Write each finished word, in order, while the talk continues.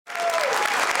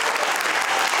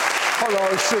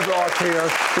Hello, Sid Roth here.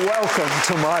 Welcome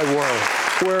to my world,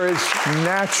 where it's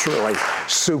naturally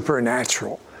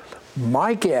supernatural.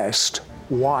 My guest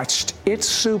watched It's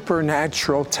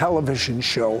Supernatural television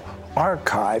show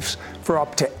Archives for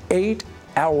up to 8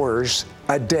 hours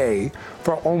a day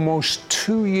for almost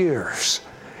 2 years.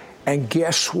 And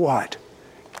guess what?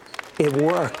 It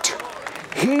worked.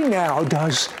 He now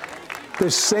does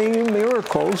the same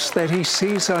miracles that he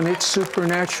sees on It's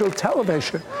Supernatural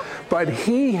television, but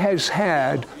he has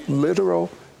had literal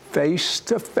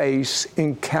face-to-face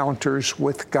encounters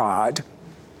with God,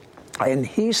 and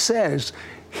he says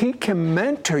he can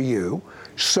mentor you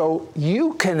so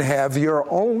you can have your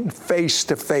own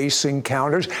face-to-face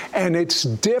encounters, and it's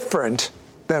different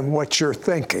than what you're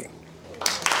thinking.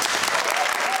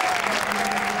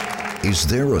 Is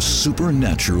there a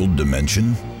supernatural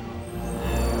dimension?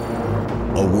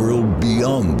 A world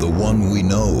beyond the one we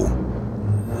know?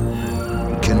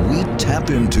 Can we tap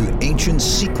into ancient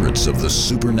secrets of the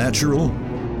supernatural?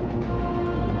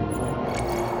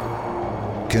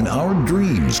 Can our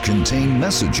dreams contain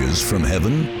messages from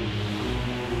heaven?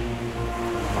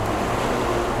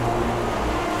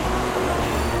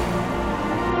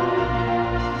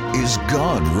 Is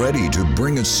God ready to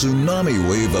bring a tsunami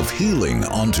wave of healing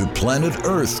onto planet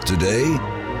Earth today?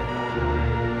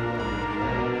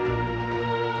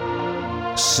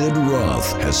 Sid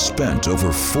Roth has spent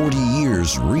over 40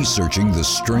 years researching the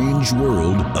strange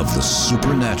world of the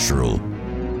supernatural.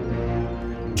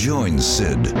 Join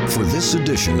Sid for this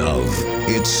edition of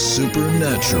It's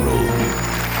Supernatural.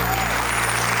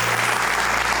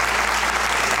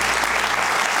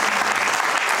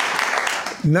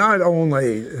 Not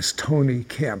only is Tony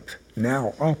Kemp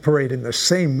now operating the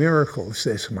same miracles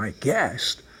as my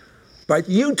guest, but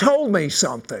you told me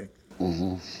something.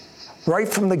 Mm-hmm. Right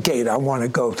from the gate, I want to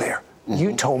go there. Mm-hmm.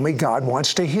 You told me God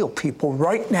wants to heal people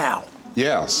right now.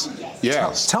 Yes.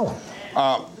 Tell him.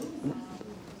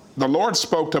 The Lord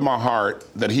spoke to my heart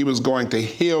that he was going to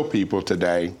heal people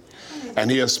today, and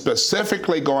he is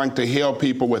specifically going to heal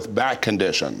people with back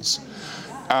conditions.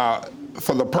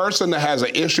 For the person that has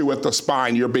an issue with the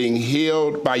spine, you're being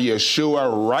healed by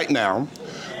Yeshua right now.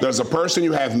 There's a person,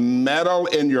 you have metal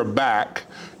in your back.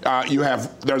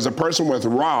 There's a person with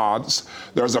rods.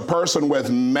 There's a person with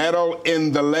metal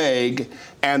in the leg,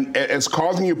 and it's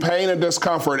causing you pain and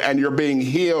discomfort, and you're being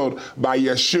healed by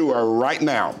Yeshua right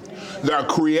now. There are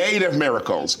creative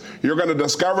miracles. You're going to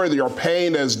discover that your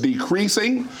pain is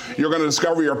decreasing. You're going to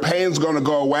discover your pain is going to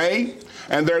go away.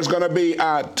 And there's going to be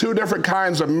 2 different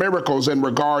kinds of miracles in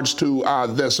regards to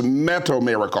this mental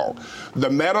miracle. The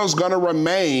metal's going to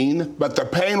remain, but the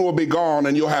pain will be gone,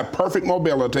 and you'll have perfect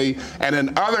mobility. And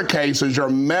in other cases, your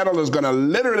metal is going to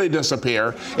literally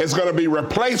disappear. It's going to be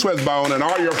replaced with bone, and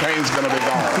all your pain's going to be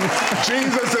gone.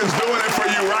 Jesus is doing it for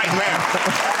you right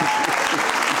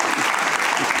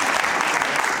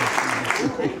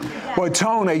now. Well,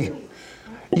 Tony,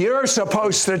 you're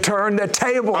supposed to turn the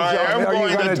tables on. Are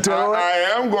you going to do it?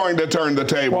 I am going to turn the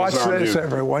tables on you. Watch this,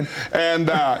 everyone. And,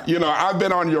 I've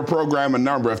been on your program a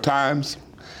number of times,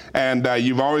 and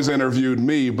you've always interviewed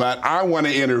me, but I want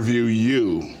to interview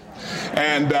you.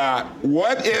 And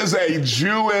what is a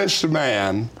Jewish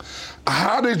man?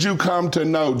 How did you come to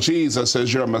know Jesus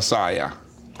as your Messiah?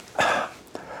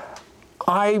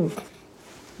 I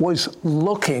was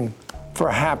looking for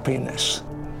happiness.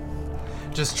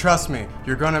 Just trust me,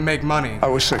 you're going to make money. I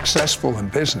was successful in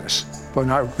business, but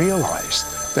I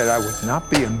realized that I would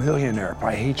not be a millionaire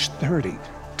by age 30.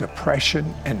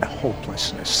 Depression and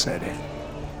hopelessness set in.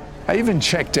 I even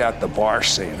checked out the bar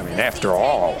scene. I mean, after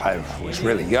all, I was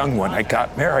really young when I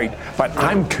got married, but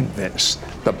I'm convinced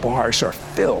the bars are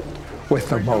filled with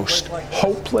the most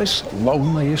hopeless,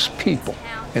 loneliest people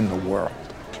in the world.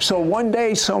 So one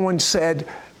day someone said,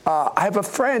 I have a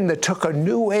friend that took a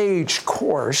New Age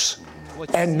course,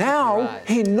 and now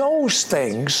he knows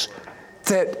things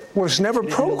that was never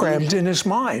programmed in his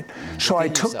mind. So I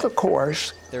took the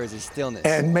course,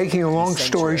 and making a long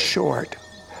story short,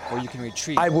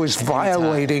 I was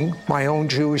violating my own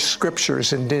Jewish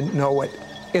scriptures and didn't know it.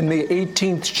 In the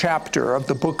 18th chapter of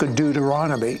the book of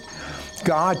Deuteronomy,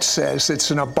 God says it's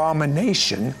an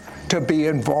abomination to be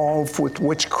involved with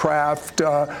witchcraft,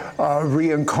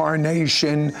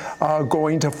 reincarnation,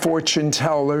 going to fortune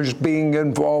tellers, being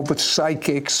involved with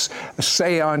psychics,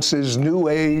 seances, New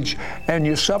Age, and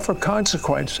you suffer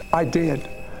consequence. I did.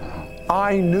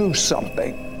 I knew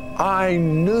something. I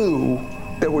knew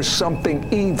there was something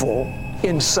evil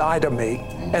inside of me,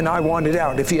 and I wanted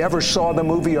out. If you ever saw the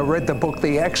movie or read the book,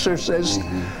 The Exorcist,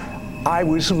 I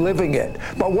was living it.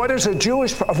 But what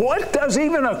does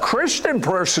even a Christian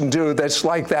person do that's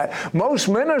like that? Most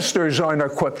ministers aren't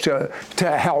equipped to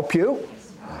help you.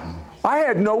 I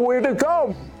had nowhere to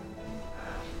go.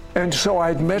 And so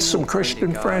I'd met some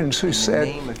Christian friends who said,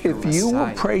 if you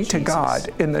will pray to God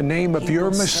in the name of your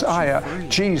Messiah,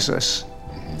 Jesus,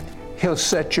 He'll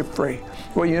set you free.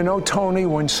 Well, you know, Tony,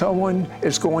 when someone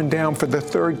is going down for the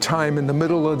third time in the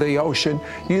middle of the ocean,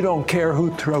 you don't care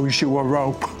who throws you a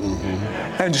rope.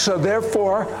 And so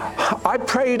therefore, I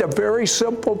prayed a very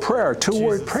simple prayer,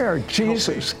 two-word prayer,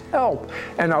 Jesus, help.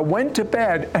 And I went to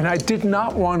bed, and I did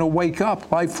not want to wake up.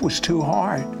 Life was too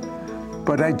hard.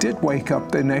 But I did wake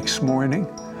up the next morning,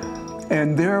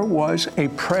 and there was a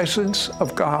presence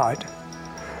of God.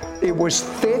 It was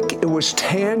thick, it was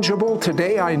tangible.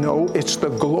 Today I know it's the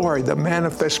glory, the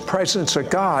manifest presence of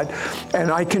God.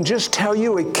 And I can just tell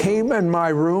you, it came in my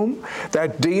room.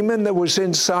 That demon that was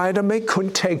inside of me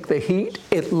couldn't take the heat.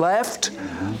 It left.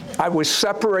 I was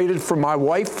separated from my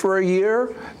wife for a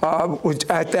year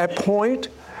at that point.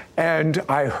 And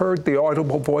I heard the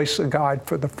audible voice of God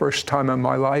for the first time in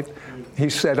my life. He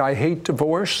said, I hate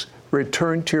divorce.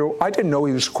 Return to your... I didn't know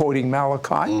he was quoting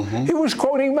Malachi. He was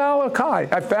quoting Malachi.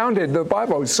 I found it in the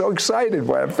Bible. I was so excited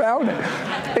when I found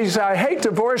it. He said, I hate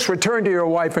divorce. Return to your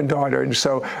wife and daughter. And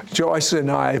so Joyce and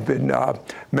I have been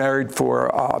married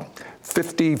for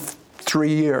 53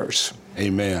 years.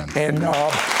 Amen. And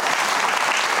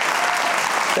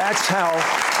that's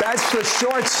the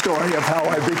short story of how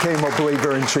I became a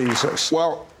believer in Jesus.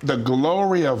 Well, the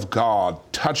glory of God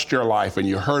touched your life, and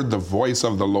you heard the voice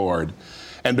of the Lord.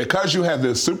 And because you had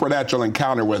this supernatural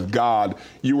encounter with God,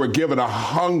 you were given a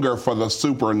hunger for the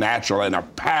supernatural and a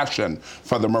passion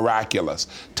for the miraculous.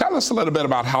 Tell us a little bit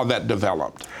about how that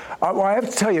developed. Well, I have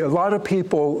to tell you, a lot of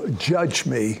people judge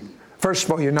me. First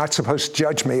of all, you're not supposed to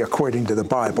judge me according to the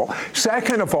Bible.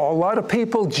 Second of all, a lot of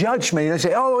people judge me. They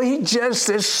say, oh, he just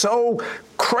is so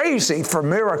crazy for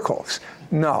miracles.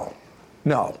 No.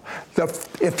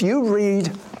 If you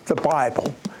read the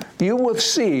Bible, you will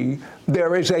see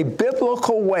there is a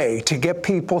biblical way to get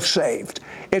people saved.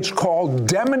 It's called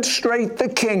demonstrate the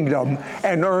kingdom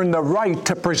and earn the right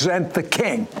to present the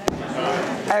king.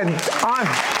 And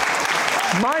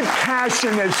my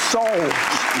passion is souls.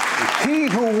 He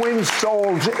who wins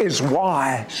souls is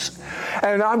wise.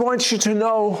 And I want you to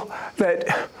know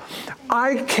that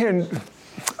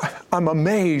I'm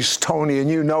amazed, Tony, and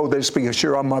you know this because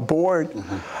you're on my board,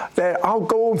 that I'll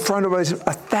go in front of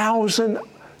 1,000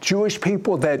 Jewish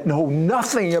people that know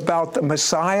nothing about the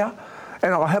Messiah,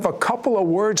 and I'll have a couple of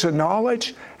words of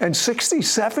knowledge, and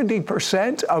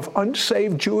 60-70% of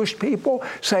unsaved Jewish people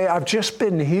say, I've just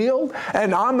been healed,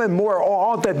 and I'm in more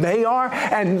awe than they are,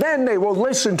 and then they will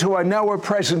listen to an hour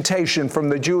presentation from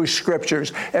the Jewish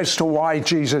scriptures as to why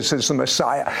Jesus is the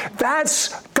Messiah.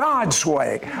 That's God's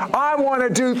way. I want to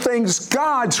do things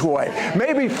God's way.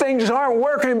 Maybe things aren't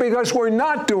working because we're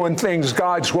not doing things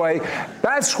God's way.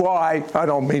 That's why, I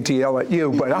don't mean to yell at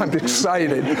you, but I'm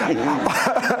excited.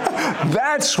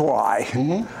 That's why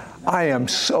I am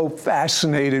so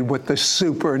fascinated with the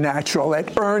supernatural.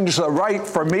 It earns the right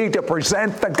for me to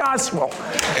present the gospel.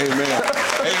 Amen.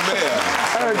 Amen.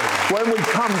 And when we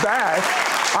come back,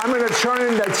 I'm going to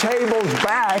turn the tables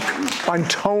back on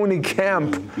Tony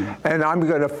Kemp, and I'm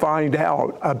going to find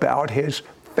out about his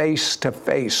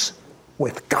face-to-face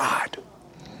with God.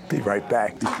 Be right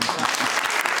back.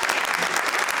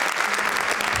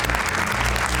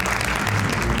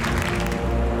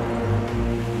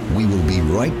 We will be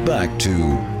right back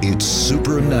to It's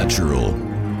Supernatural.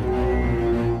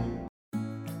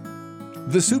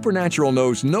 The supernatural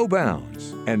knows no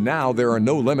bounds, and now there are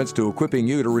no limits to equipping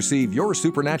you to receive your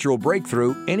supernatural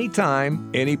breakthrough anytime,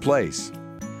 any place.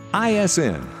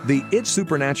 ISN, the It's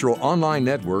Supernatural online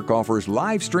network, offers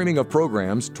live streaming of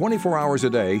programs 24 hours a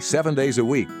day, 7 days a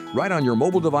week, right on your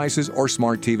mobile devices or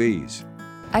smart TVs.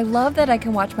 I love that I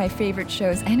can watch my favorite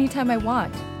shows anytime I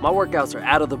want. My workouts are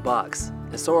out of the box,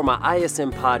 and so are my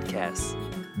ISN podcasts.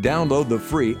 Download the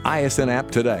free ISN app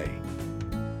today.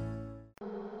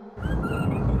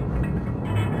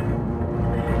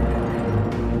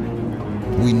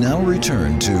 We now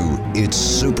return to It's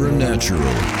Supernatural.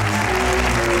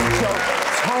 So,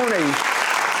 Tony,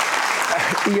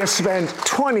 you spent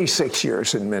 26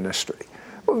 years in ministry.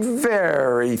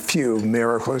 Very few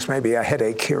miracles, maybe a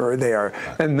headache here or there,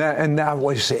 and that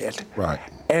was it. Right.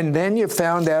 And then you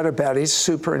found out about It's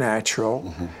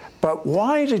Supernatural, but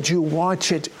why did you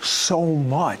watch it so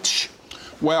much?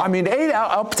 Well, I mean,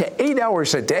 up to 8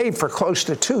 hours a day for close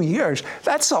to 2 years,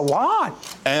 that's a lot.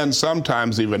 And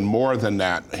sometimes even more than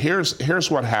that.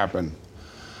 Here's what happened.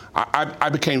 I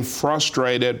became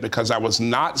frustrated because I was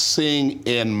not seeing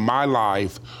in my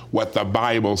life what the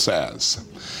Bible says.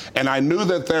 And I knew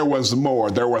that there was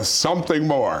more. There was something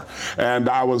more. And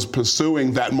I was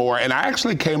pursuing that more. And I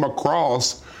actually came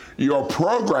across your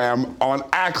program on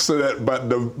accident, but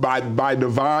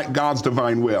by God's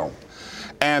divine will.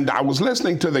 And I was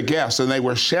listening to the guests, and they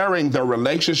were sharing their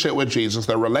relationship with Jesus,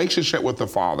 their relationship with the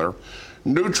Father,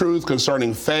 new truth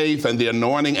concerning faith and the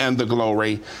anointing and the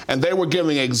glory. And they were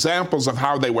giving examples of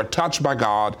how they were touched by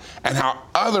God and how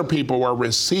other people were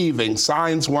receiving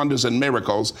signs, wonders, and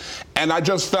miracles. And I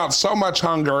just felt so much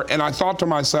hunger, and I thought to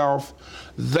myself,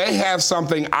 they have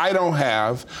something I don't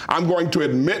have. I'm going to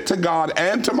admit to God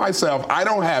and to myself, I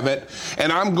don't have it,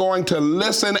 and I'm going to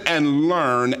listen and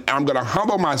learn. I'm going to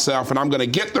humble myself, and I'm going to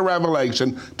get the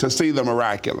revelation to see the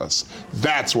miraculous.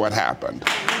 That's what happened.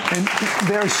 And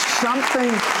there's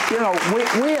something,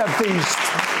 we have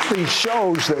these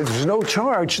shows, there's no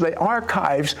charge, the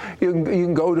archives, you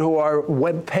can go to our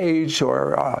webpage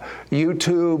or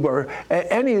YouTube or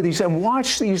any of these and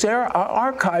watch these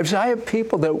archives. I have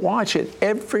people that watch it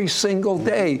every single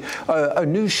day, a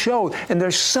new show, and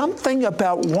there's something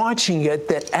about watching it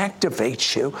that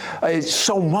activates you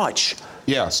so much.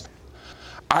 Yes.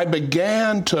 I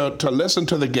began to listen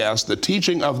to the guests, the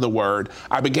teaching of the Word.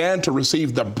 I began to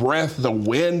receive the breath, the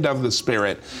wind of the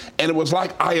Spirit, and it was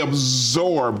like I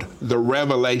absorbed the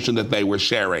revelation that they were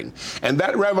sharing. And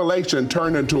that revelation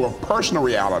turned into a personal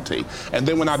reality. And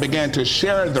then when I began to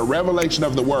share the revelation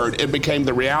of the Word, it became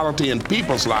the reality in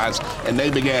people's lives, and they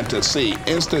began to see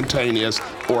instantaneous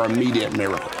or immediate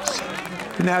miracles.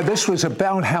 Now, this was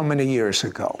about how many years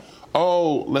ago?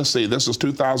 Oh, let's see, this is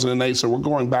 2008, so we're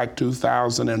going back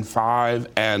 2005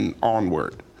 and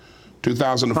onward.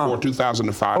 2004,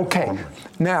 2005. Okay, onward.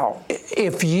 Now,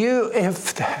 if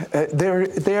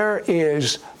there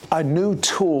is a new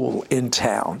tool in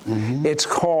town, it's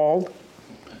called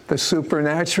the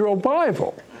Supernatural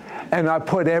Bible. And I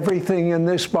put everything in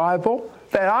this Bible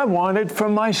that I wanted for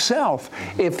myself.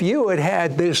 If you had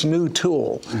had this new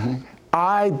tool,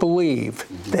 I believe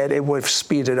that it would have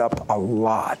speeded up a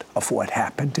lot of what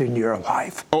happened in your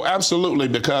life. Oh, absolutely,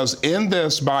 because in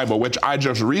this Bible, which I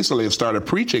just recently have started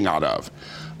preaching out of,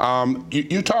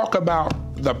 you talk about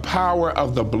the power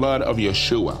of the blood of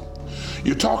Yeshua.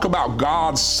 You talk about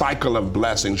God's cycle of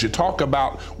blessings. You talk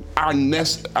about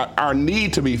our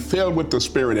need to be filled with the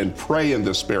Spirit and pray in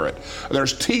the Spirit.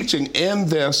 There's teaching in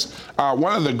this.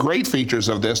 One of the great features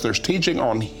of this, there's teaching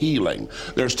on healing.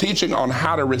 There's teaching on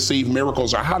how to receive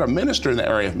miracles or how to minister in the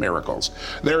area of miracles.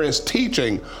 There is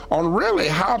teaching on really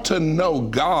how to know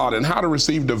God and how to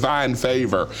receive divine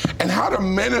favor and how to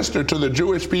minister to the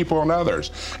Jewish people and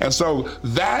others. And so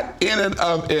that in and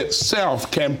of itself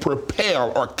can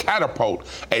propel or catapult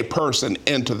a person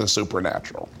into the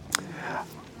supernatural.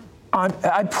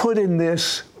 I put in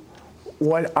this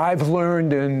what I've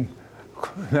learned in,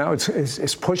 now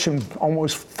it's pushing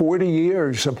almost 40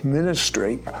 years of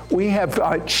ministry. We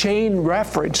have chain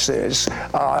references.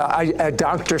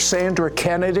 Dr. Sandra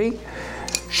Kennedy,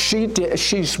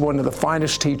 she's one of the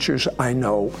finest teachers I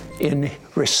know in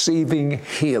receiving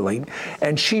healing.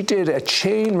 And she did a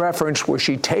chain reference where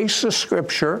she takes the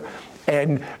scripture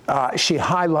and she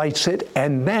highlights it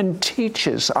and then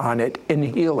teaches on it in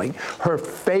healing, her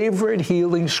favorite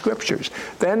healing scriptures.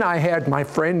 Then I had my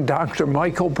friend Dr.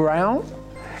 Michael Brown,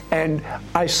 and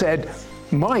I said,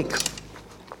 Mike,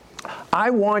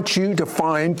 I want you to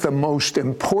find the most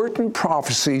important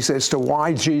prophecies as to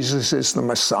why Jesus is the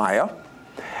Messiah,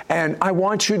 and I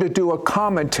want you to do a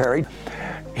commentary.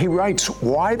 He writes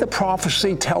why the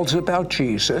prophecy tells about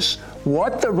Jesus,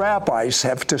 what the rabbis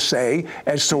have to say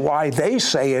as to why they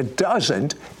say it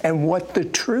doesn't, and what the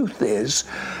truth is.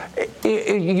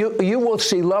 You will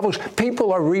see levels.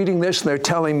 People are reading this and they're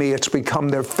telling me it's become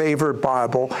their favorite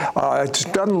Bible. It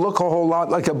doesn't look a whole lot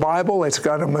like a Bible. It's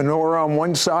got a menorah on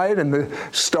one side and the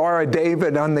Star of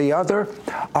David on the other.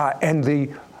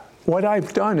 What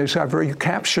I've done is I've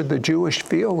recaptured the Jewish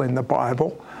feel in the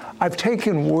Bible. I've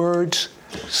taken words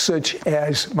such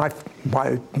as my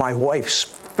wife's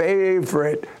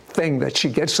favorite thing that she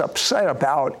gets upset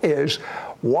about is,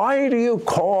 why do you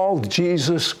call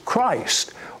Jesus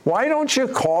Christ? Why don't you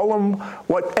call him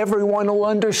what everyone will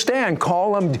understand?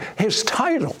 Call him his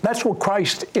title. That's what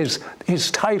Christ is, his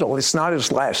title. It's not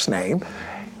his last name.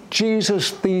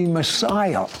 Jesus the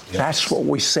Messiah. Yes. That's what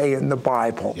we say in the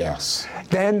Bible. Yes.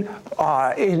 Then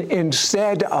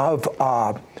instead of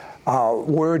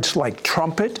words like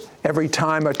trumpet, every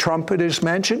time a trumpet is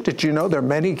mentioned, did you know there are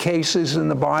many cases in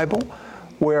the Bible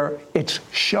where it's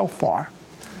shofar?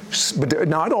 But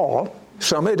not all.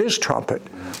 some it is trumpet.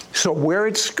 So where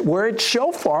it's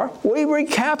shofar, we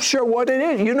recapture what it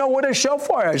is. You know what a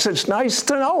shofar is. It's nice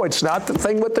to know. It's not the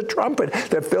thing with the trumpet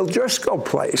that Phil Driscoll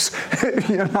plays.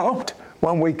 You know?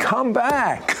 When we come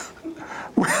back,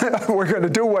 we're going to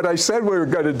do what I said we were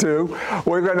going to do.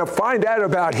 We're going to find out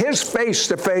about his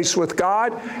face-to-face with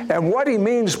God and what he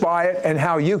means by it and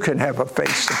how you can have a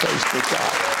face-to-face with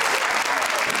God.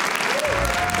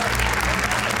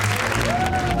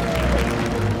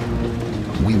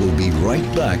 We will be right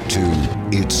back to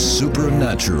It's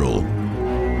Supernatural.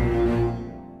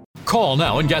 Call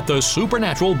now and get the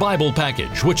Supernatural Bible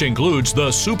Package, which includes the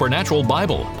Supernatural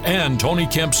Bible and Tony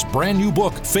Kemp's brand new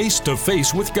book, Face to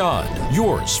Face with God.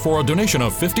 Yours for a donation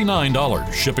of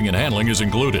 $59. Shipping and handling is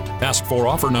included. Ask for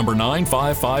offer number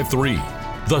 9553.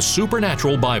 The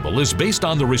Supernatural Bible is based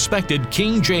on the respected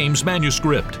King James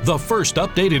manuscript, the first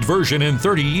updated version in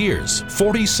 30 years.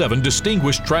 47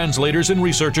 distinguished translators and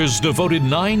researchers devoted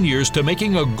 9 years to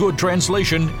making a good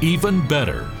translation even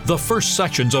better. The first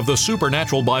sections of the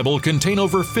Supernatural Bible contain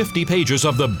over 50 pages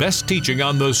of the best teaching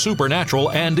on the supernatural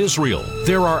and Israel.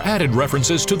 There are added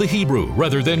references to the Hebrew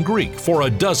rather than Greek for a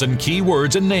dozen key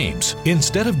words and names.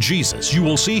 Instead of Jesus, you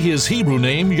will see his Hebrew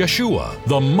name, Yeshua.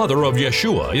 The mother of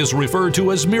Yeshua is referred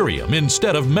to as Miriam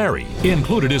instead of Mary.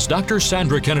 Included is Dr.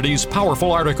 Sandra Kennedy's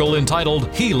powerful article entitled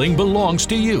Healing Belongs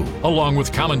to You, along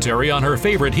with commentary on her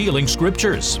favorite healing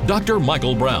scriptures. Dr.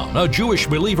 Michael Brown, a Jewish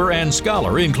believer and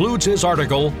scholar, includes his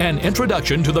article, An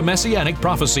Introduction to the Messianic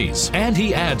Prophecies, and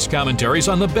he adds commentaries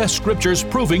on the best scriptures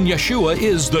proving Yeshua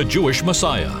is the Jewish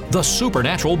Messiah. The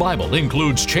Supernatural Bible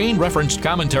includes chain-referenced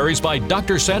commentaries by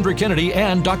Dr. Sandra Kennedy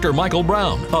and Dr. Michael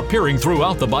Brown, appearing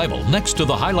throughout the Bible next to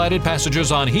the highlighted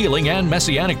passages on healing and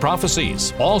Messianic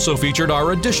prophecies. Also featured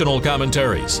are additional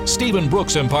commentaries. Stephen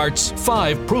Brooks imparts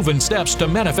 5 proven steps to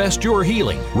manifest your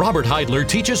healing. Robert Heidler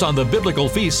teaches on the biblical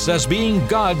feasts as being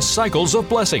God's cycles of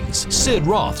blessings. Sid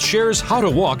Roth shares how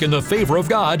to walk in the favor of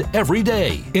God every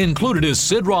day. Included is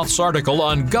Sid Roth's article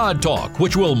on God Talk,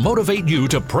 which will motivate you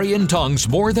to pray in tongues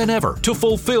more than ever to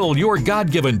fulfill your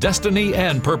God-given destiny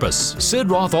and purpose. Sid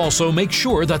Roth also makes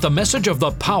sure that the message of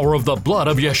the power of the blood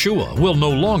of Yeshua will no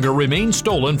longer remain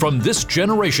stolen from this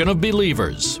generation of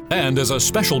believers. And as a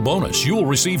special bonus, you will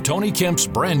receive Tony Kemp's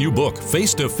brand new book,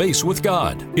 Face to Face with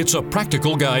God. It's a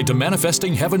practical guide to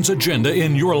manifesting heaven's agenda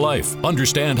in your life.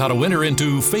 Understand how to enter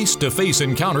into face-to-face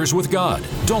encounters with God.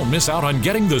 Don't miss out on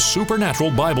getting the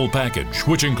Supernatural Bible Package,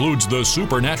 which includes the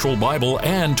Supernatural Bible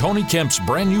and Tony Kemp's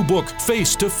brand new book,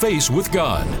 Face to Face with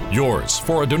God. Yours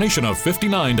for a donation of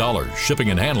 $59. Shipping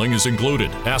and handling is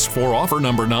included. Ask for offer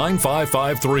number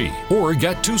 9553 or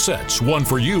get 2 sets, one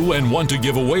for you and one to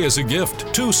give away as a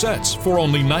gift. 2 sets for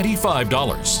only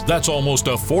 $95. That's almost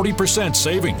a 40%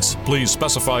 savings. Please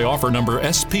specify offer number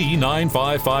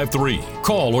SP9553.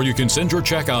 Call or you can send your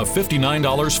check of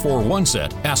 $59 for 1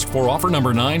 set. Ask for offer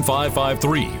number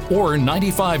 9553 or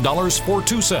 $95 for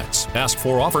 2 sets. Ask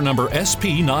for offer number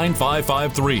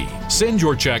SP9553. Send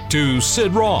your check to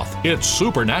Sid Roth. It's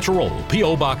Supernatural,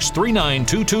 P.O. Box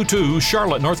 39222,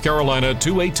 Charlotte, North Carolina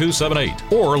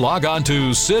 28278, or log on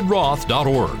to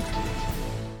sidroth.org.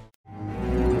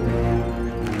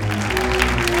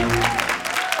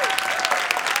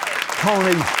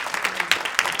 Tony,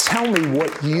 tell me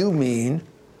what you mean.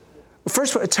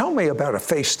 First of all, tell me about a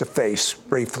face-to-face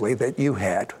briefly that you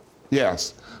had.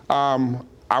 Yes. I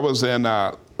was in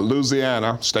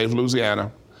Louisiana, state of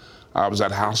Louisiana. I was at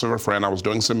the house of a friend. I was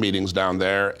doing some meetings down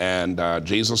there, and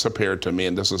Jesus appeared to me,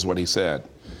 and this is what he said.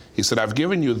 He said, I've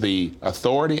given you the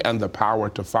authority and the power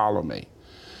to follow me.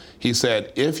 He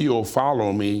said, if you'll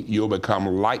follow me, you'll become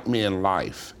like me in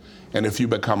life. And if you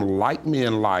become like me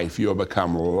in life, you'll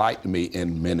become like me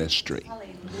in ministry.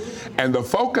 And the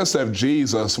focus of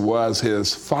Jesus was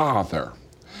his Father.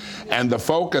 And the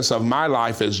focus of my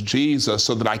life is Jesus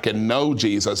so that I can know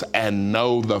Jesus and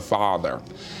know the Father.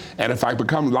 And if I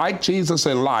become like Jesus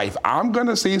in life, I'm going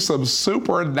to see some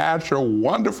supernatural,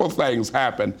 wonderful things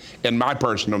happen in my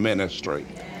personal ministry.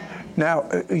 Now,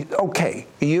 okay,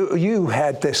 you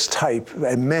had this type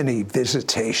and many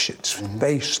visitations,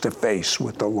 face-to-face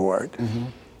with the Lord.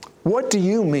 What do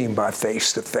you mean by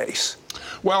face-to-face?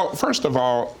 Well, first of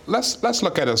all, let's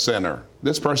look at a sinner.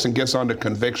 This person gets under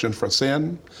conviction for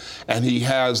sin, and he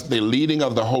has the leading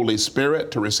of the Holy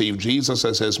Spirit to receive Jesus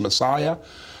as his Messiah.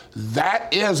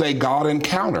 That is a God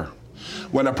encounter.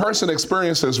 When a person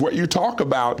experiences what you talk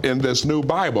about in this new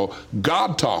Bible,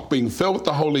 God talk, being filled with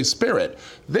the Holy Spirit,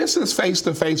 this is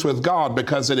face-to-face with God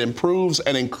because it improves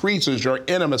and increases your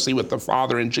intimacy with the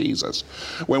Father in Jesus.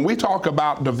 When we talk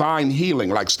about divine healing,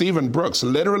 like Stephen Brooks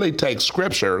literally takes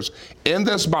scriptures in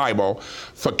this Bible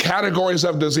for categories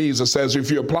of disease and says, if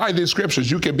you apply these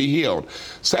scriptures, you can be healed.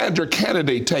 Sandra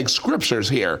Kennedy takes scriptures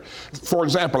here. For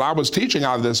example, I was teaching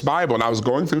out of this Bible and I was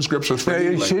going through scriptures for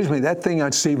healing. Excuse me, that thing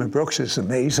on Stephen Brooks is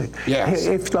amazing. Yes.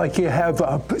 If like you have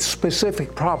a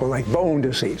specific problem like bone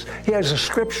disease, he has a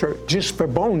scripture just for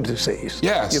bone disease.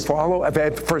 Yes. You follow?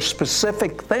 For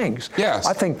specific things. Yes.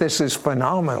 I think this is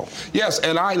phenomenal. Yes,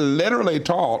 and I literally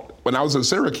taught when I was in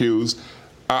Syracuse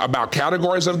about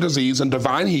categories of disease and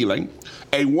divine healing.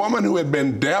 A woman who had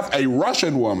been deaf, a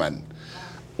Russian woman.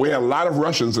 We had a lot of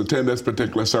Russians attend this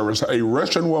particular service. A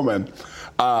Russian woman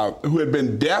who had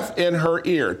been deaf in her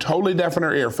ear, totally deaf in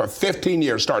her ear for 15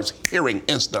 years, starts hearing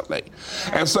instantly.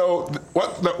 And so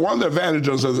one of the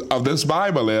advantages of this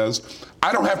Bible is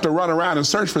I don't have to run around and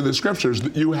search for the scriptures.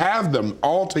 You have them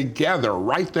all together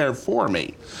right there for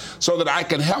me so that I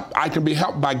can be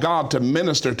helped by God to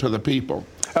minister to the people.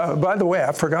 By the way,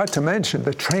 I forgot to mention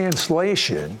the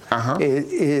translation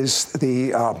is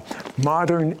the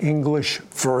Modern English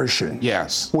Version.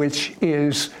 Yes. Which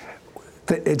is,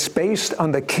 it's based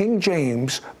on the King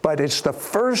James, but it's the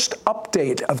first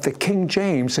update of the King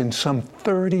James in some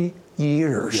 30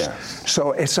 years. Yes.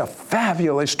 So it's a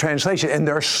fabulous translation. And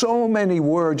there are so many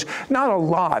words, not a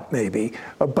lot maybe,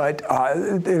 but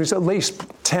there's at least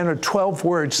 10 or 12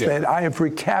 words that I have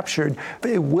recaptured.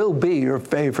 It will be your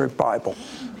favorite Bible.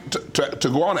 To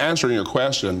go on answering your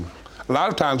question, a lot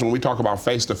of times when we talk about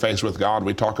face-to-face with God,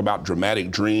 we talk about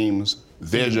dramatic dreams,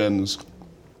 visions,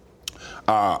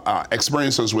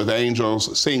 experiences with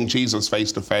angels, seeing Jesus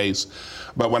face-to-face.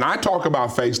 But when I talk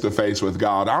about face-to-face with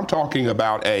God, I'm talking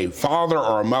about a father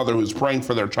or a mother who's praying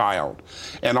for their child.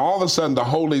 And all of a sudden, the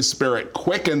Holy Spirit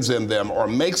quickens in them or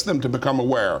makes them to become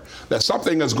aware that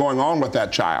something is going on with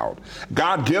that child.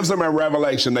 God gives them a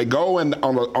revelation. They go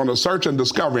on a search and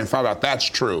discovery and find out that's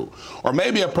true. Or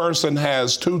maybe a person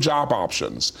has two job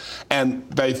options, and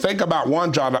they think about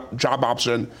one job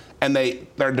option, and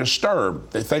they're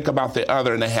disturbed. They think about the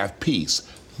other and they have peace.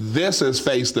 This is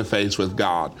face-to-face with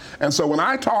God. And so when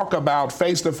I talk about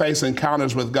face-to-face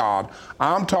encounters with God,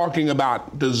 I'm talking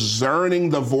about discerning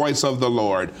the voice of the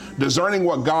Lord, discerning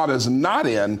what God is not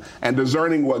in, and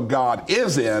discerning what God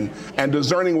is in, and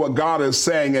discerning what God is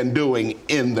saying and doing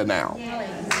in the now.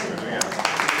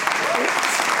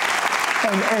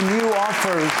 And you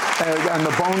offer, on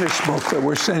the bonus book that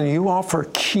we're sending, you offer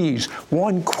keys,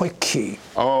 one quick key.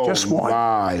 Oh, just one.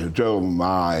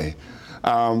 My.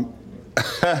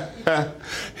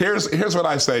 Here's what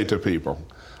I say to people.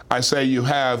 I say you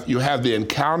have the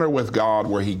encounter with God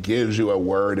where he gives you a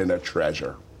word and a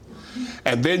treasure.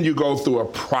 And then you go through a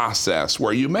process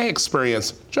where you may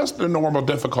experience just the normal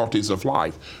difficulties of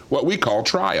life, what we call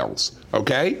trials,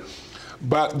 okay?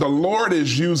 But the Lord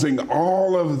is using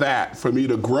all of that for me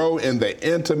to grow in the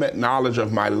intimate knowledge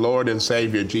of my Lord and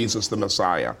Savior, Jesus the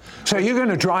Messiah. So you're going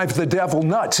to drive the devil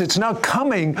nuts. It's not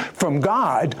coming from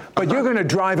God, but you're going to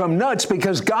drive him nuts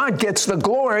because God gets the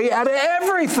glory out of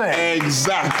everything.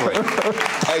 Exactly.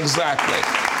 Exactly.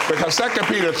 Because 2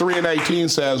 Peter 3:18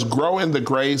 says, grow in the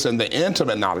grace and the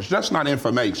intimate knowledge. That's not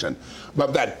information,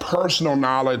 but that personal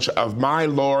knowledge of my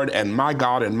Lord and my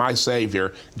God and my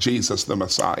Savior, Jesus the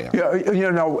Messiah. Yeah,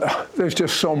 you know, there's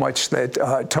just so much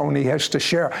that Tony has to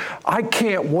share. I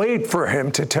can't wait for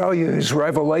him to tell you his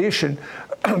revelation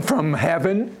from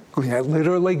heaven,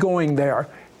 literally going there,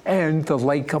 and the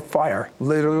lake of fire,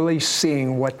 literally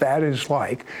seeing what that is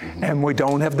like. Mm-hmm. And we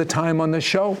don't have the time on the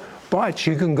show, but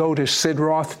you can go to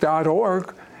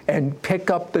sidroth.org and pick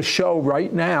up the show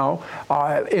right now.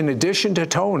 In addition to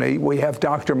Tony, we have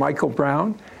Dr. Michael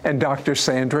Brown and Dr.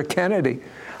 Sandra Kennedy.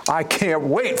 I can't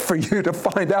wait for you to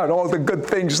find out all the good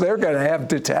things they're going to have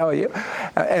to tell you.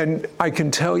 And I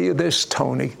can tell you this,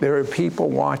 Tony, there are people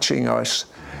watching us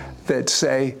that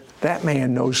say, that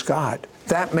man knows God.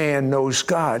 That man knows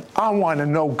God. I want to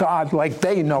know God like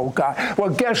they know God. Well,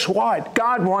 guess what?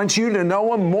 God wants you to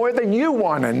know him more than you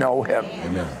want to know him.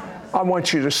 Amen. I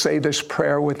want you to say this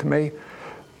prayer with me.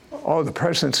 Oh, the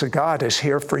presence of God is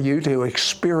here for you to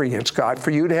experience God,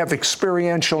 for you to have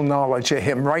experiential knowledge of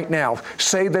him right now.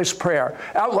 Say this prayer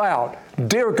out loud.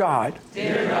 Dear God,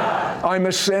 I'm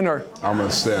a sinner. I'm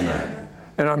a sinner.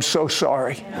 And I'm so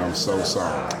sorry. I'm so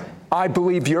sorry. I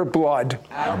believe your blood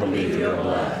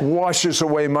washes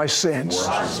away my sins.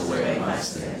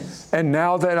 And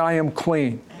now that I am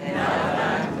clean,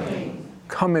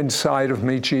 come inside of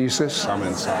me, Jesus. Come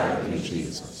inside of me,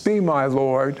 Jesus. Be my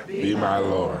Lord. Be my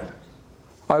Lord.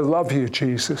 I love you,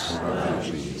 Jesus. I love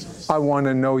you, Jesus. I want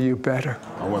to know you better.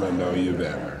 I want to know you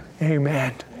better.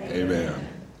 Amen. Amen.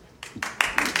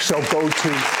 So go to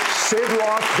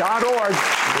sidroth.org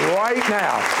right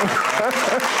now.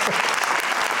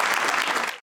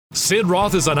 Sid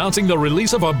Roth is announcing the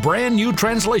release of a brand new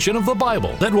translation of the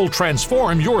Bible that will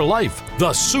transform your life.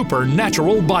 The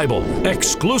Supernatural Bible,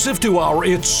 exclusive to our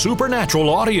It's Supernatural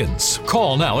audience.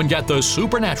 Call now and get the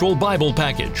Supernatural Bible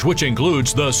package, which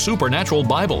includes the Supernatural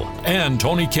Bible and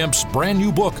Tony Kemp's brand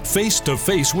new book, Face to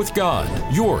Face with God.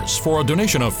 Yours for a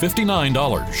donation of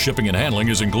 $59. Shipping and handling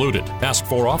is included. Ask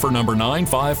for offer number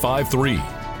 9553.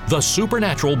 The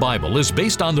Supernatural Bible is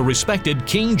based on the respected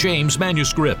King James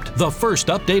manuscript, the first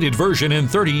updated version in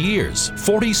 30 years.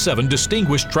 47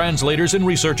 distinguished translators and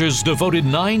researchers devoted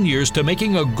 9 years to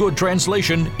making a good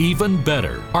translation even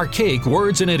better. Archaic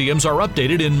words and idioms are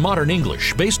updated in modern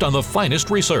English based on the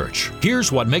finest research.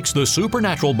 Here's what makes the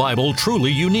Supernatural Bible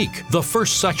truly unique. The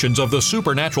first sections of the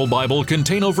Supernatural Bible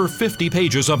contain over 50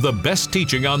 pages of the best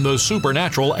teaching on the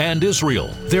supernatural and Israel.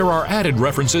 There are added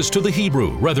references to the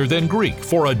Hebrew rather than Greek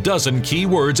for a dozen key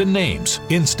words and names.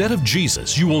 Instead of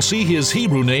Jesus, you will see his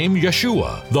Hebrew name,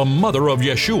 Yeshua. The mother of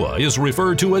Yeshua is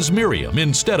referred to as Miriam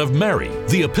instead of Mary.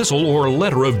 The epistle or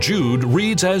letter of Jude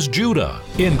reads as Judah.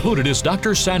 Included is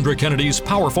Dr. Sandra Kennedy's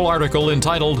powerful article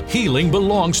entitled Healing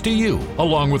Belongs to You,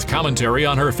 along with commentary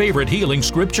on her favorite healing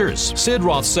scriptures. Sid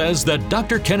Roth says that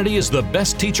Dr. Kennedy is the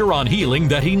best teacher on healing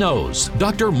that he knows.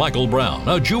 Dr. Michael Brown,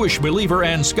 a Jewish believer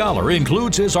and scholar,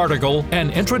 includes his article, An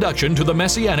Introduction to the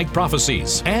Messianic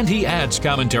Prophecies, and he adds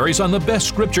commentaries on the best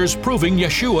scriptures proving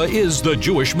Yeshua is the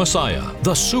Jewish Messiah.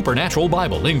 The Supernatural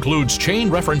Bible includes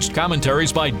chain-referenced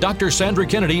commentaries by Dr. Sandra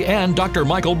Kennedy and Dr.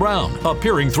 Michael Brown,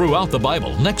 appearing throughout the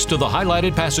Bible next to the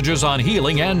highlighted passages on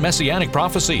healing and messianic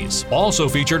prophecies. Also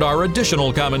featured are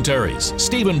additional commentaries.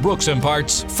 Stephen Brooks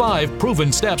imparts 5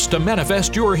 proven steps to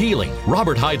manifest your healing.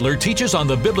 Robert Heidler teaches on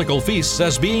the biblical feasts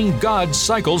as being God's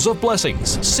cycles of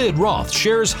blessings. Sid Roth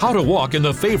shares how to walk in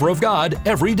the favor of God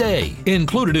every day.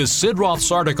 Included is Sid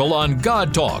Roth's article on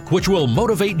God Talk, which will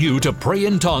motivate you to pray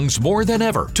in tongues more than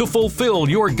ever to fulfill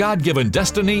your God-given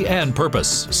destiny and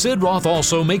purpose. Sid Roth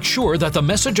also makes sure that the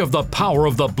message of the power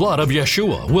of the blood of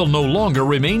Yeshua will no longer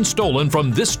remain stolen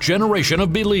from this generation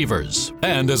of believers.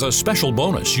 And as a special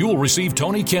bonus, you will receive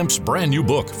Tony Kemp's brand new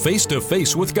book, Face to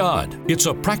Face with God. It's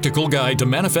a practical guide to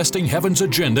manifesting heaven's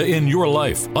agenda in your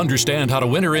life. Understand how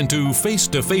to enter into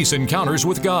face-to-face encounters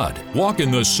with God. Walk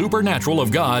in the supernatural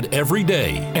of God every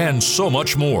day, and so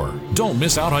much more. Don't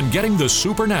miss out on getting the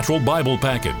Supernatural Bible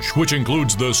package, which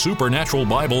includes the Supernatural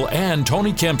Bible and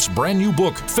Tony Kemp's brand new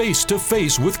book, Face to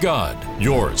Face with God.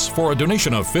 Yours for a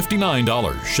donation of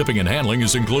 $59. Shipping and handling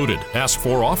is included. Ask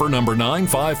for offer number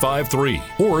 9553.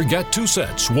 Or get 2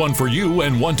 sets, one for you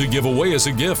and one to give away as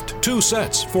a gift. 2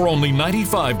 sets for only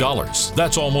 $95.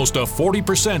 That's almost a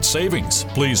 40% savings.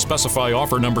 Please specify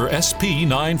offer number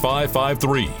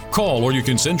SP9553. Call or you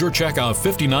can send your check of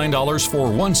 $59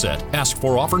 for 1 set. Ask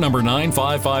for offer number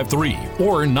 9553.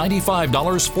 Or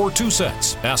 $95 for 2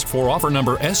 sets. Ask for offer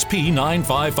number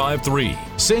SP9553.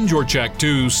 Send your check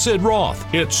to Sid Roth.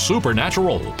 It's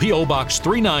Supernatural. P.O. Box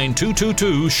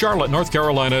 39222, Charlotte, North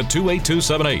Carolina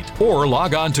 28278. Or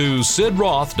log on to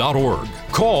sidroth.org.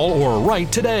 Call or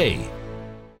write today.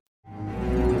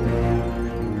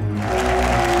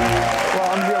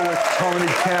 Well, I'm here with Tony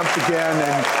Kemp again,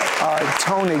 and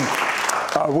Tony,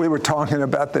 we were talking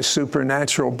about the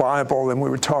Supernatural Bible, and we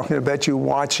were talking about you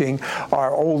watching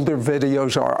our older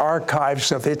videos, our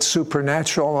archives of It's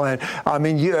Supernatural, and I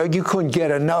mean, you couldn't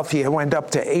get enough. You went up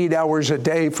to 8 hours a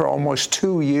day for almost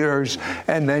 2 years,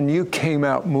 and then you came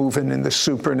out moving in the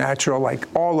supernatural like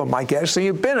all of my guests, and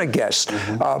you've been a guest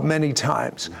many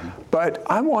times. But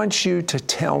I want you to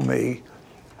tell me,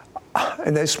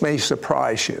 and this may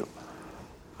surprise you,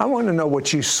 I want to know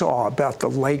what you saw about the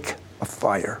lake of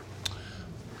fire.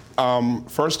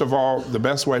 First of all, the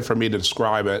best way for me to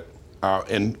describe it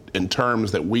in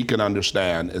terms that we can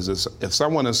understand is if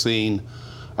someone has seen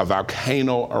a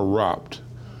volcano erupt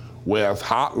with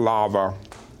hot lava,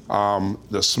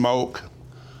 the smoke,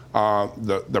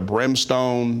 the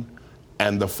brimstone,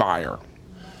 and the fire.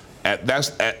 And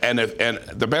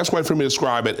the best way for me to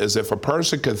describe it is if a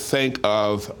person could think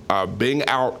of being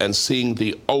out and seeing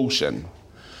the ocean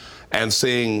and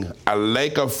seeing a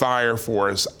lake of fire for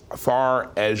as far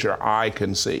as your eye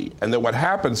can see. And then what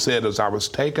happened, Sid, is I was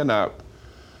taken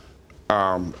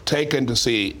to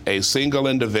see a single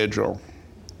individual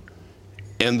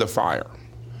in the fire.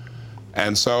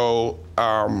 And so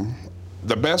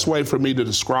the best way for me to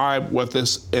describe what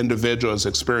this individual is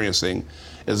experiencing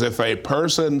is if a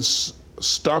person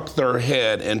stuck their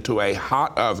head into a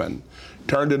hot oven,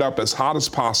 turned it up as hot as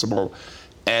possible,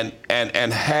 and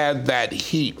had that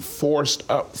heat forced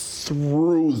up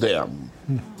through them,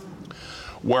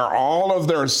 where all of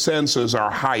their senses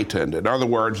are heightened. In other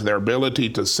words, their ability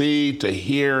to see, to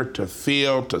hear, to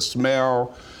feel, to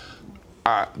smell.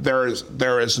 There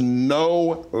is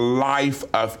no life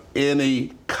of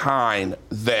any kind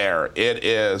there. It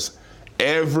is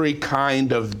every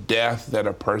kind of death that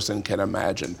a person can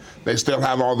imagine. They still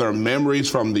have all their memories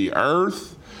from the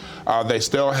earth. They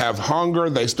still have hunger.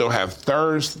 They still have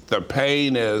thirst. The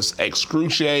pain is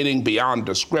excruciating beyond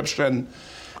description.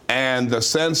 And the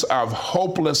sense of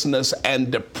hopelessness and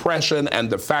depression and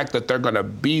the fact that they're going to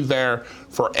be there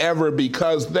forever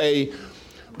because they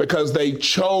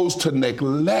chose to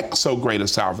neglect so great a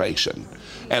salvation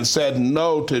and said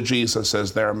no to Jesus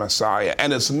as their Messiah.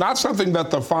 And it's not something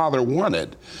that the Father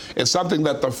wanted. It's something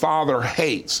that the Father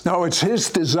hates. No, it's his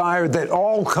desire that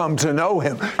all come to know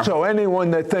him. So anyone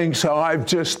that thinks, oh, I've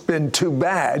just been too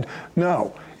bad,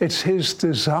 no. It's his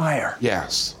desire.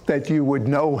 Yes. That you would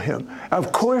know him.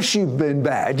 Of course you've been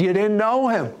bad. You didn't know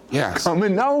him. Yes. Come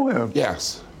and know him.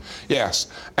 Yes. Yes.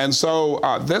 And so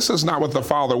this is not what the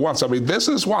Father wants. I mean, this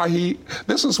is why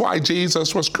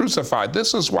Jesus was crucified.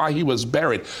 This is why he was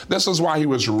buried. This is why he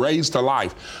was raised to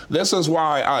life. This is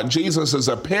why Jesus is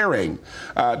appearing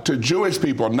to Jewish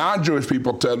people, non-Jewish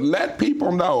people, to let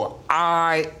people know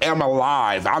I am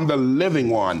alive. I'm the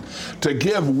living one. To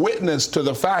give witness to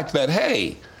the fact that,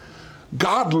 hey,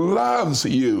 God loves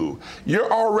you. You're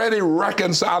already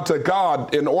reconciled to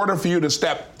God. In order for you to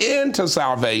step into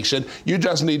salvation, you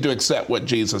just need to accept what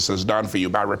Jesus has done for you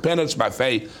by repentance, by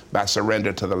faith, by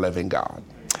surrender to the living God.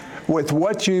 With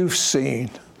what you've seen,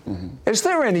 is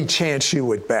there any chance you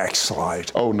would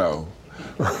backslide? Oh, no.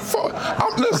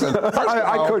 Listen,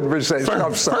 I couldn't resist.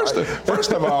 I'm sorry.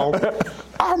 First of all,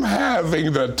 I'm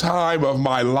having the time of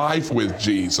my life with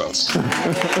Jesus.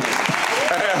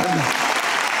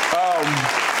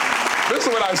 This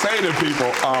is what I say to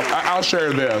people. I'll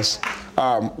share this.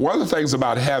 One of the things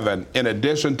about heaven, in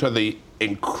addition to the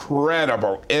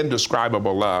incredible,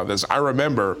 indescribable love, is I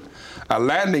remember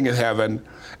landing in heaven,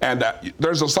 and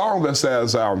there's a song that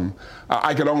says,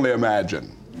 I Can Only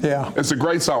Imagine. Yeah. It's a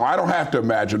great song. I don't have to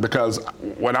imagine, because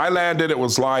when I landed, it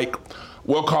was like,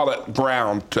 we'll call it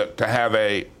ground, to have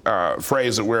a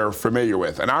phrase that we're familiar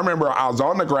with. And I remember I was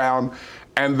on the ground,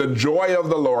 and the joy of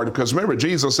the Lord, because remember,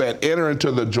 Jesus said, enter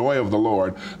into the joy of the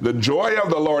Lord. The joy of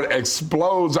the Lord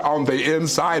explodes on the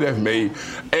inside of me,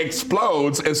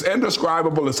 explodes. It's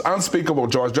indescribable. It's unspeakable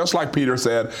joy, just like Peter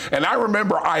said. And I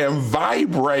remember I am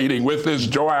vibrating with this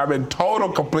joy. I'm in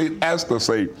total, complete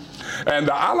ecstasy. And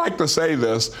I like to say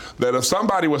this, that if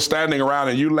somebody was standing around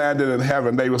and you landed in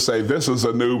heaven, they would say, this is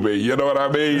a newbie. You know what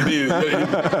I mean?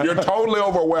 You're totally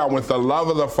overwhelmed with the love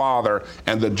of the Father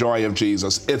and the joy of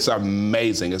Jesus. It's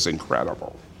amazing. It's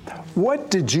incredible.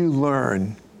 What did you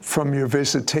learn from your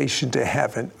visitation to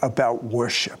heaven about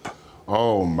worship?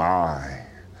 Oh, my.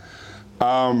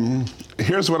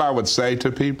 Here's what I would say to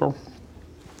people.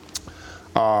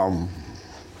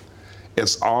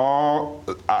 It's all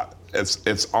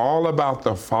about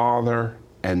the Father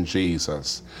and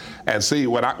Jesus. And see,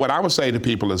 what I would say to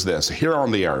people is this: here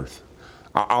on the earth,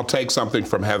 I'll take something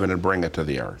from heaven and bring it to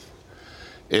the earth,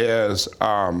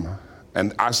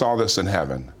 and I saw this in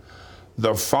heaven.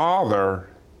 The Father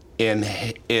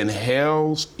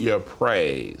inhales your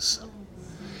praise,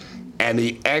 and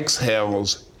he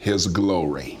exhales his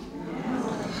glory.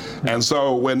 And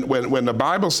so when the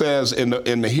Bible says in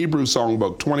the Hebrew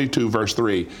songbook 22 verse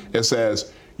 3, it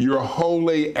says, you're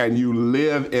holy and you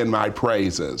live in my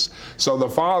praises. So the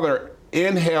Father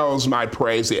inhales my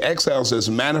praise, he exhales his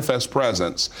manifest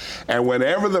presence. And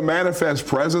whenever the manifest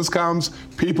presence comes,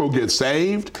 people get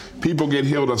saved, people get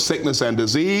healed of sickness and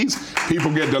disease,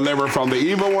 people get delivered from the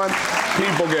evil one,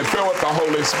 people get filled with the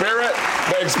Holy Spirit,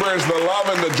 they experience the love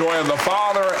and the joy of the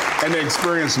Father, and they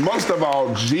experience most of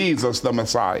all Jesus the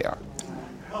Messiah.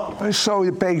 So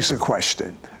it begs the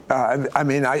question.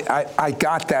 I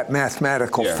got that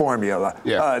mathematical formula.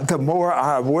 Yeah. The more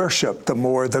I worship, the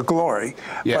more the glory.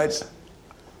 Yes. But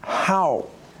how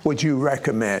would you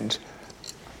recommend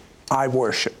I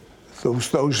worship?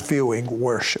 Those viewing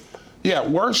worship. Yeah,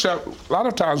 worship, a lot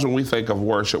of times when we think of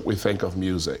worship, we think of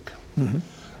music. Mm-hmm.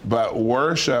 But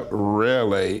worship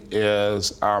really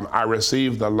is, I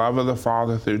receive the love of the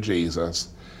Father through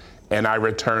Jesus, and I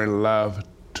return love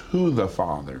to the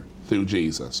Father through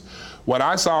Jesus. What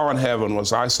I saw in heaven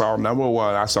was, number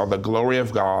one, I saw the glory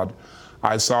of God.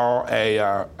 I saw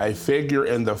a figure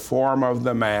in the form of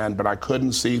the man, but I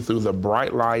couldn't see through the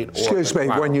bright light. Excuse me,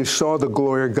 when you saw the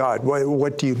glory of God,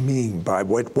 what do you mean by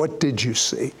what did you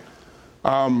see?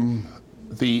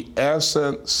 The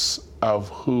essence of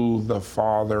who the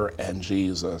Father and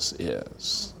Jesus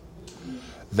is.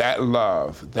 That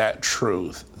love, that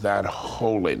truth, that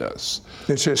holiness.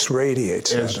 It just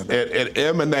radiates out of it. It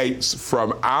emanates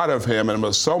from out of him, and it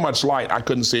was so much light, I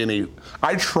couldn't see any.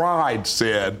 I tried,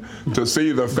 Sid, to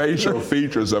see the facial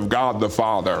features of God the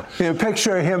Father. You know,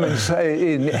 picture him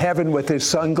in heaven with his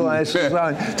sunglasses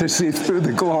on to see through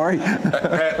the glory.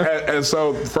 and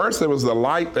so first there was the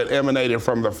light that emanated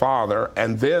from the Father,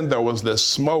 and then there was this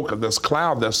smoke of this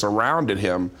cloud that surrounded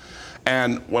him.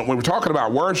 And when we were talking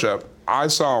about worship, I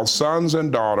saw sons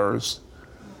and daughters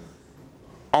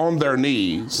on their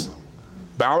knees,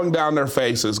 bowing down their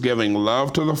faces, giving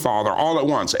love to the Father all at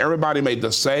once. Everybody made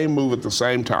the same move at the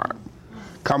same time,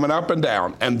 coming up and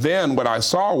down. And then what I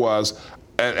saw was,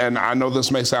 and I know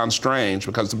this may sound strange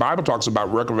because the Bible talks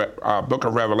about Book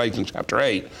of Revelation, chapter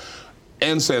 8,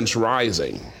 incense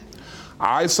rising.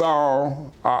 I saw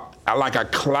like a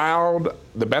cloud,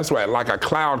 the best way, like a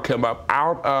cloud come up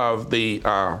out of the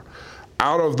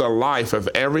life of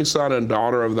every son and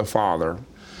daughter of the Father.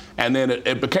 And then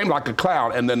it became like a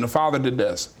cloud, and then the Father did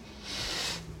this.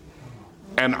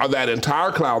 And that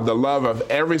entire cloud, the love of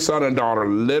every son and daughter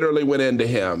literally went into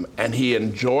him, and he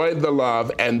enjoyed the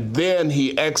love, and then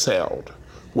he exhaled.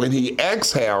 When he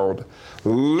exhaled,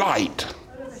 light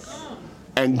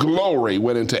and glory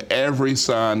went into every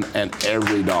son and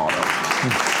every daughter.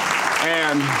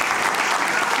 And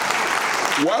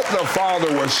what the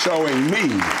Father was showing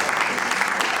me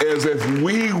is if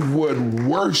we would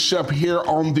worship here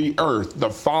on the earth, the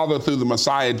Father through the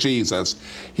Messiah Jesus,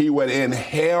 he would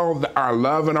inhale our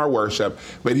love and our worship,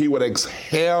 but he would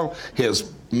exhale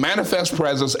his manifest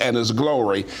presence and his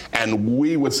glory, and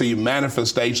we would see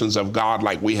manifestations of God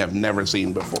like we have never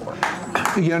seen before.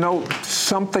 You know,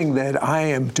 something that I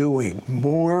am doing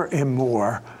more and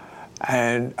more,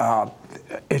 and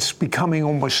it's becoming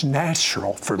almost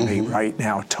natural for me right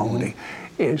now, Tony,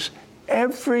 is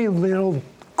every little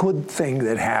good thing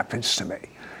that happens to me,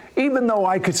 even though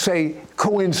I could say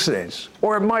coincidence,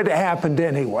 or it might have happened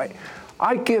anyway,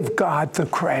 I give God the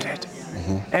credit.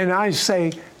 And I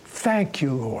say, thank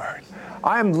you, Lord.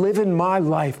 I'm living my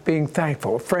life being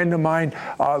thankful. A friend of mine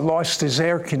lost his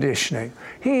air conditioning.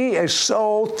 He is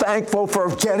so thankful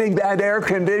for getting that air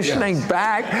conditioning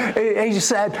back. He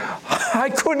said,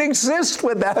 I couldn't exist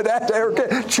without that air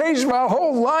conditioning. Changed my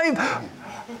whole life.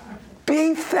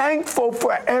 Be thankful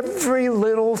for every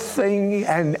little thing,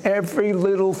 and every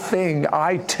little thing,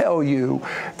 I tell you,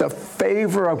 the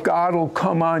favor of God will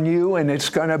come on you, and it's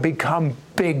going to become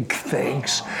big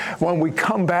things. When we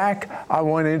come back, I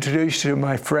want to introduce you to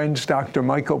my friends, Dr.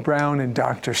 Michael Brown and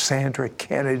Dr. Sandra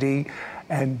Kennedy,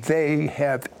 and they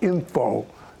have info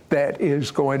that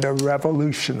is going to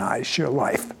revolutionize your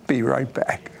life. Be right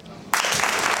back.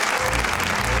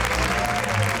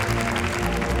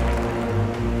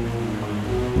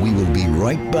 We will be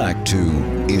right back to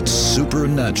It's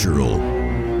Supernatural.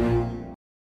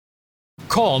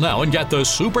 Call now and get the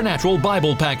Supernatural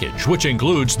Bible Package, which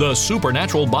includes the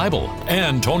Supernatural Bible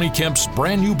and Tony Kemp's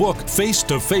brand new book, Face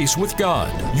to Face with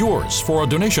God. Yours for a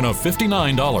donation of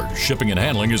 $59. Shipping and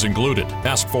handling is included.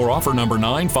 Ask for offer number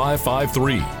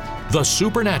 9553. The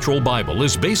Supernatural Bible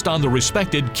is based on the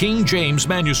respected King James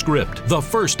manuscript, the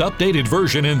first updated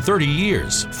version in 30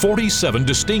 years. 47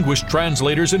 distinguished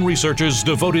translators and researchers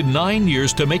devoted 9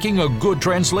 years to making a good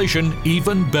translation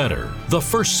even better. The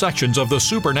first sections of the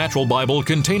Supernatural Bible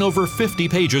contain over 50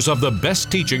 pages of the best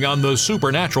teaching on the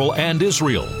supernatural and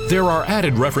Israel. There are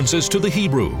added references to the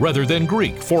Hebrew rather than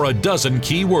Greek for a dozen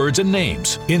key words and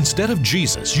names. Instead of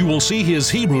Jesus, you will see his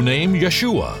Hebrew name,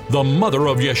 Yeshua. The mother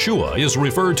of Yeshua is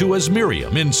referred to as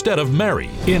Miriam instead of Mary.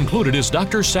 Included is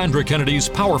Dr. Sandra Kennedy's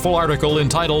powerful article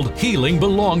entitled Healing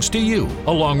Belongs to You,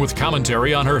 along with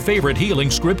commentary on her favorite healing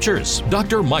scriptures.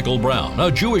 Dr. Michael Brown,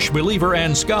 a Jewish believer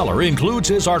and scholar, includes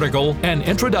his article, An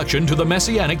Introduction to the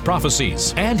Messianic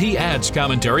Prophecies, and he adds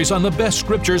commentaries on the best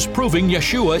scriptures proving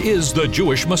Yeshua is the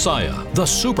Jewish Messiah. The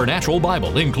Supernatural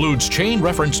Bible includes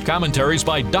chain-referenced commentaries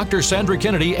by Dr. Sandra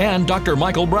Kennedy and Dr.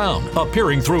 Michael Brown,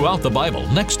 appearing throughout the Bible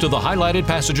next to the highlighted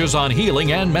passages on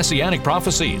healing and messianic Messianic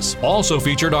Prophecies. Also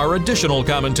featured are additional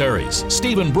commentaries.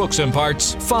 Stephen Brooks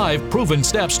imparts 5 proven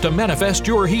steps to manifest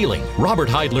your healing. Robert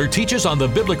Heidler teaches on the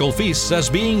biblical feasts as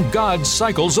being God's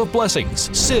cycles of blessings.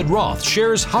 Sid Roth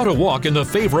shares how to walk in the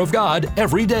favor of God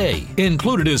every day.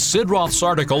 Included is Sid Roth's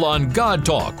article on God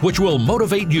Talk, which will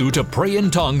motivate you to pray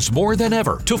in tongues more than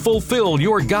ever to fulfill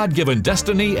your God-given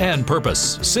destiny and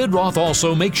purpose. Sid Roth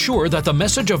also makes sure that the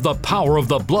message of the power of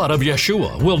the blood of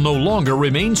Yeshua will no longer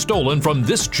remain stolen from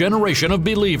this generation of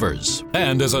believers.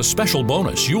 And as a special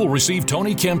bonus, you will receive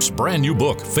Tony Kemp's brand new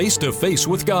book, Face to Face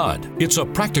with God. It's a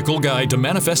practical guide to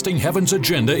manifesting heaven's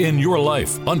agenda in your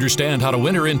life. Understand how to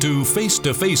enter into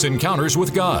face-to-face encounters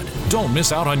with God. Don't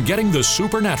miss out on getting the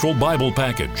Supernatural Bible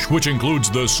Package, which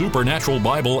includes the Supernatural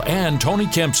Bible and Tony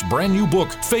Kemp's brand new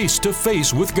book, Face to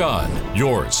Face with God.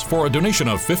 Yours for a donation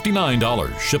of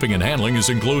 $59. Shipping and handling is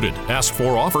included. Ask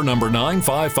for offer number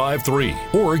 9553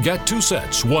 or get 2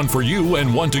 sets, one for you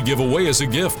and one to give away as a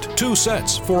gift. 2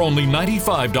 sets for only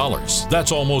 $95.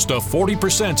 That's almost a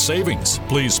 40% savings.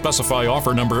 Please specify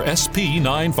offer number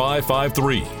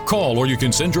SP9553. Call or you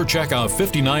can send your check of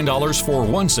 $59 for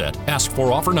 1 set. Ask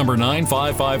for offer number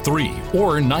 9553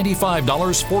 or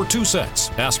 $95 for 2 sets.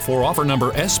 Ask for offer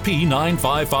number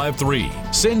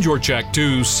SP9553. Send your check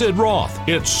to Sid Roth.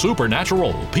 It's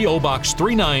Supernatural, P.O. Box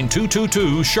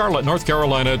 39222, Charlotte, North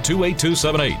Carolina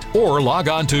 28278, or log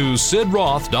on to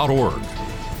sidroth.org.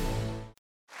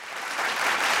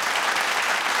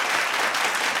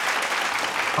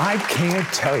 I can't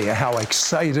tell you how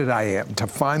excited I am to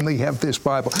finally have this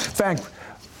Bible. In fact,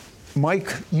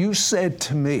 Mike, you said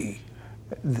to me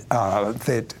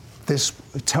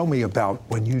tell me about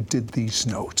when you did these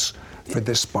notes for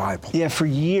this Bible. Yeah, for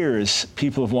years,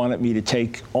 people have wanted me to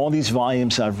take all these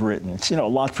volumes I've written, it's, a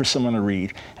lot for someone to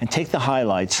read, and take the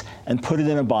highlights and put it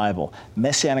in a Bible.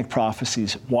 Messianic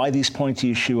prophecies, why these point to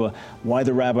Yeshua, why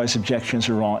the rabbi's objections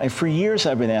are wrong. And for years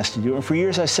I've been asked to do it, and for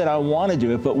years I said I want to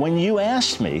do it, but when you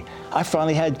asked me, I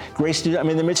finally had grace to do it.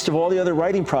 In the midst of all the other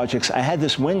writing projects, I had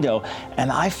this window,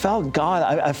 and I felt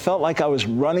God, I felt like I was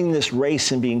running this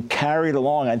race and being carried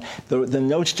along, and the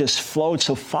notes just flowed.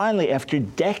 So finally, after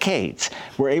decades,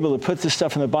 we're able to put this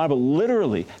stuff in the Bible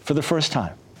literally for the first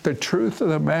time. The truth of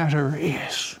the matter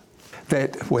is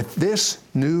that with this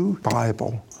new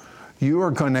Bible, you are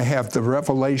going to have the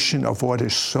revelation of what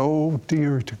is so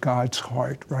dear to God's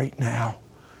heart right now,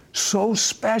 so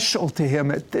special to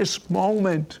Him at this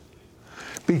moment,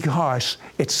 because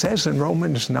it says in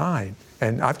Romans 9,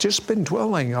 and I've just been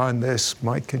dwelling on this,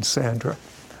 Mike and Sandra,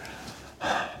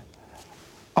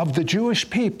 of the Jewish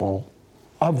people,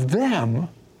 of them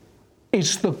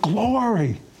is the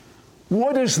glory.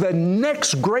 What is the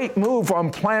next great move on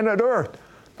planet Earth?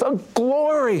 The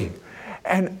glory.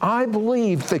 And I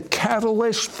believe the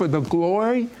catalyst for the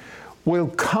glory will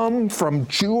come from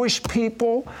Jewish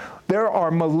people. There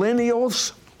are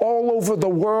millennials all over the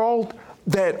world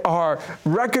that are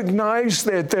recognized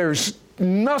that there's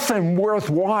nothing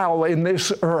worthwhile in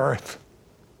this earth.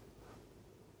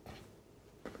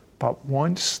 But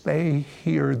once they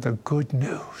hear the good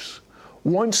news,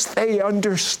 once they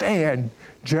understand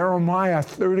Jeremiah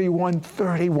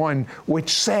 31:31,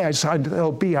 which says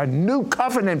there'll be a new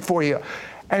covenant for you,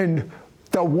 and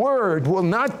the word will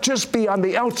not just be on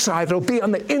the outside, it'll be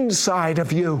on the inside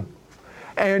of you.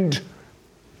 And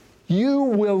you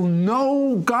will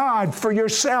know God for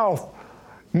yourself,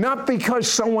 not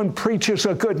because someone preaches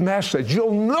a good message.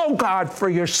 You'll know God for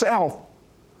yourself.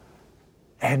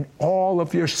 And all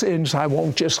of your sins I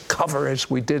won't just cover as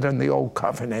we did in the old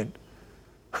covenant.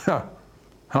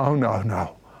 Oh,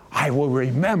 no. I will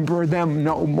remember them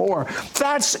no more.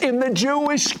 That's in the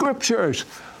Jewish scriptures.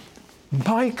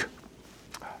 Mike,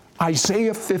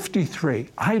 Isaiah 53,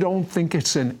 I don't think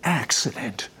it's an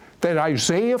accident that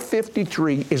Isaiah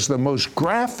 53 is the most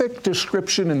graphic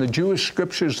description in the Jewish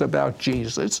scriptures about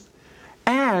Jesus.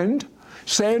 And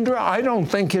Sandra, I don't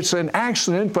think it's an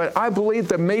accident, but I believe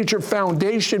the major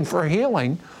foundation for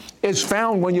healing is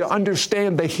found when you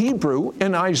understand the Hebrew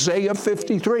in Isaiah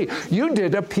 53. You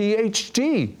did a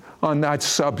PhD on that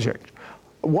subject.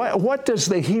 What does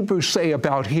the Hebrew say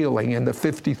about healing in the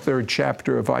 53rd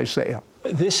chapter of Isaiah?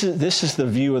 This is the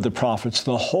view of the prophets.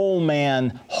 The whole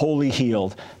man wholly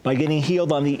healed. By getting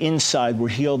healed on the inside, we're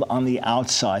healed on the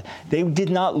outside. They did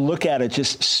not look at it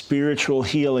just spiritual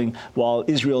healing while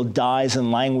Israel dies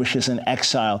and languishes in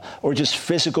exile, or just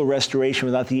physical restoration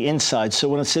without the inside. So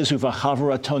when it says, with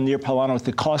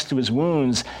the cost of his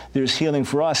wounds, there's healing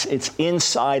for us. It's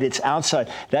inside, it's outside.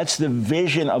 That's the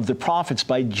vision of the prophets.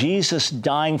 By Jesus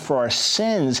dying for our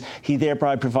sins, he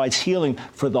thereby provides healing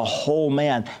for the whole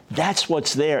man. That's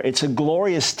what's there. It's a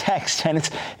glorious text, and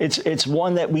it's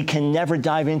one that we can never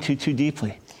dive into too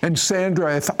deeply. And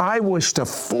Sandra, if I was to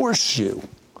force you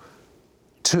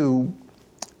to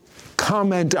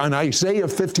comment on Isaiah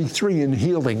 53 in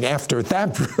healing after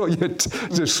that brilliant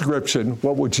description,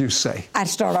 what would you say? I'd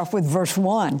start off with verse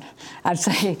 1. I'd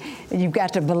say you've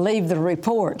got to believe the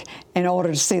report in order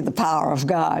to see the power of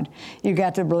God. You've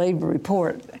got to believe the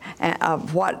report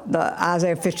of what the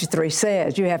Isaiah 53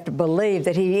 says. You have to believe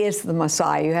that he is the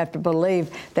Messiah. You have to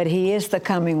believe that he is the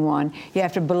coming one. You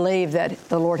have to believe that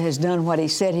the Lord has done what he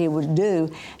said he would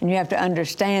do. And you have to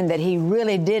understand that he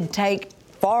really did take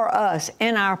for us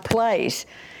in our place.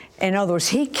 In other words,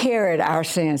 he carried our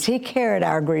sins. He carried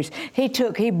our griefs.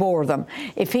 He bore them.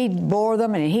 If he bore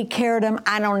them and he carried them,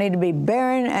 I don't need to be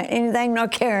bearing anything nor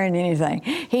carrying anything.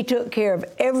 He took care of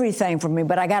everything for me,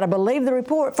 but I got to believe the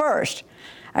report first.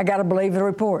 I got to believe the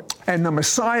report. And the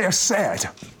Messiah said,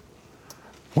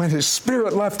 when his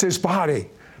spirit left his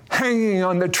body, hanging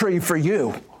on the tree for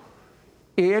you,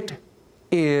 it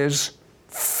is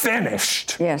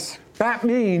finished. Yes. That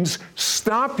means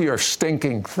stop your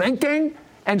stinking thinking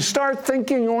and start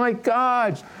thinking like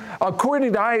God.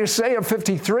 According to Isaiah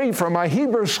 53, from a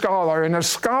Hebrew scholar and a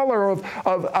scholar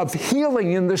of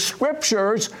healing in the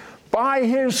Scriptures, by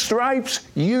his stripes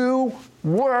you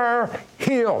were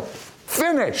healed.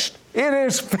 Finished. It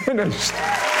is finished.